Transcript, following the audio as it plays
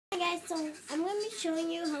So I'm going to be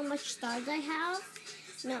showing you how much stars I have.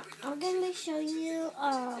 Now I'm going to be showing you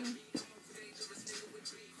how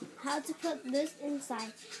to put this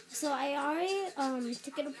inside. So I already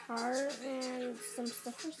took it apart and some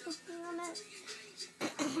stuff was sticking on it.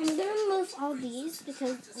 I'm going to remove all these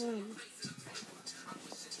because I'm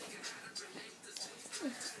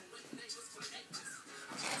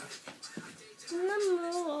going to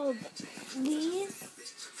remove all these,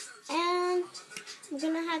 and I'm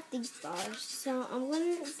going to have these stars. So I'm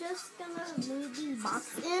just going to leave these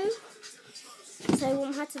box in so I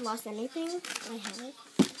won't have to lose anything I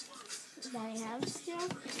have here.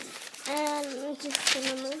 And I'm just going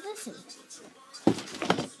to move this in.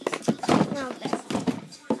 Now there.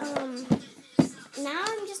 Now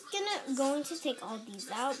I'm just going to take all these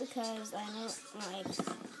out because I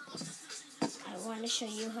want to show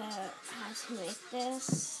you how to make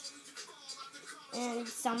this. And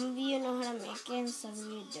some of you know how to make it and some of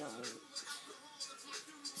you don't.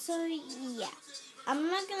 So yeah, I'm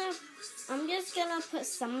just gonna put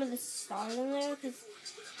some of the stars in there because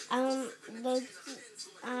I'm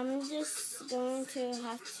just going to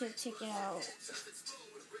have to take it out.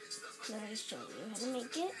 Let me show you how to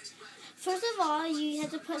make it. First of all, you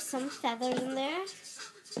have to put some feathers in there.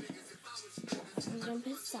 I'm gonna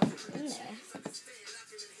put some in there.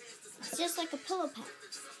 It's just like a pillow pet.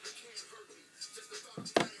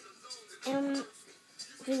 And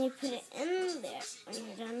when you put it in there, when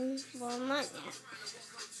you're done, well, not yet.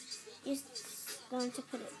 You're just going to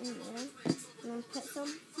put it in there and then put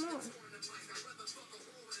some more.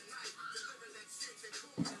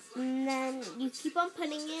 And then you keep on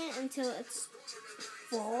putting it until it's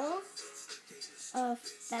full of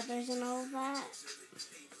feathers and all that.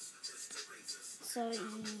 So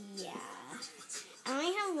yeah, I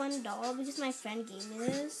only have one doll because my friend gave me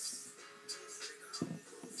this.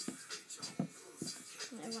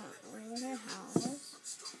 I went over to her house.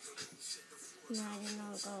 No, I didn't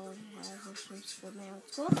know go over to her house. It's from school, my old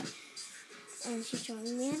school. And she showed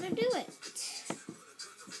me how to do it.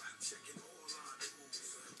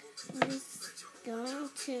 I'm just going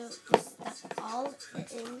to stuff all in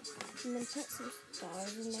and then put some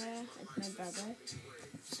stars in there with my brother.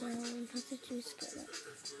 So I'm put the two together.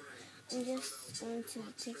 I'm just going to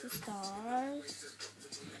take the stars,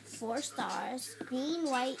 4 stars, green,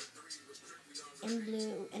 white, and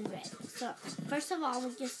blue, and red. So first of all,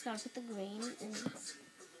 we just gotta put the green in,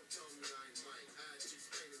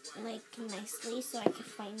 like, nicely so I can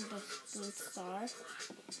find the green star.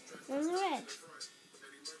 And the red.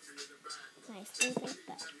 Nicely like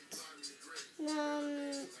that.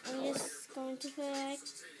 I'm just going to put it like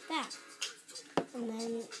that. And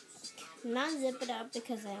then not zip it up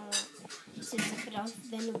because I don't want to zip it off,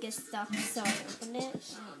 then it'll get stuck, so I open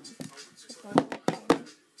it.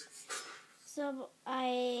 So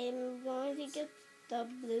I'm going to get the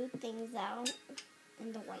blue things out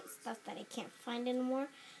and the white stuff that I can't find anymore.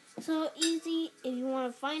 So easy, if you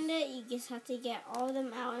want to find it, you just have to get all of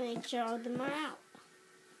them out and make sure all of them are out.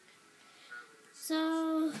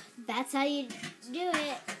 So that's how you do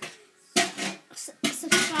it.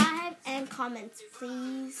 Subscribe and comment,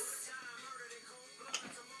 please.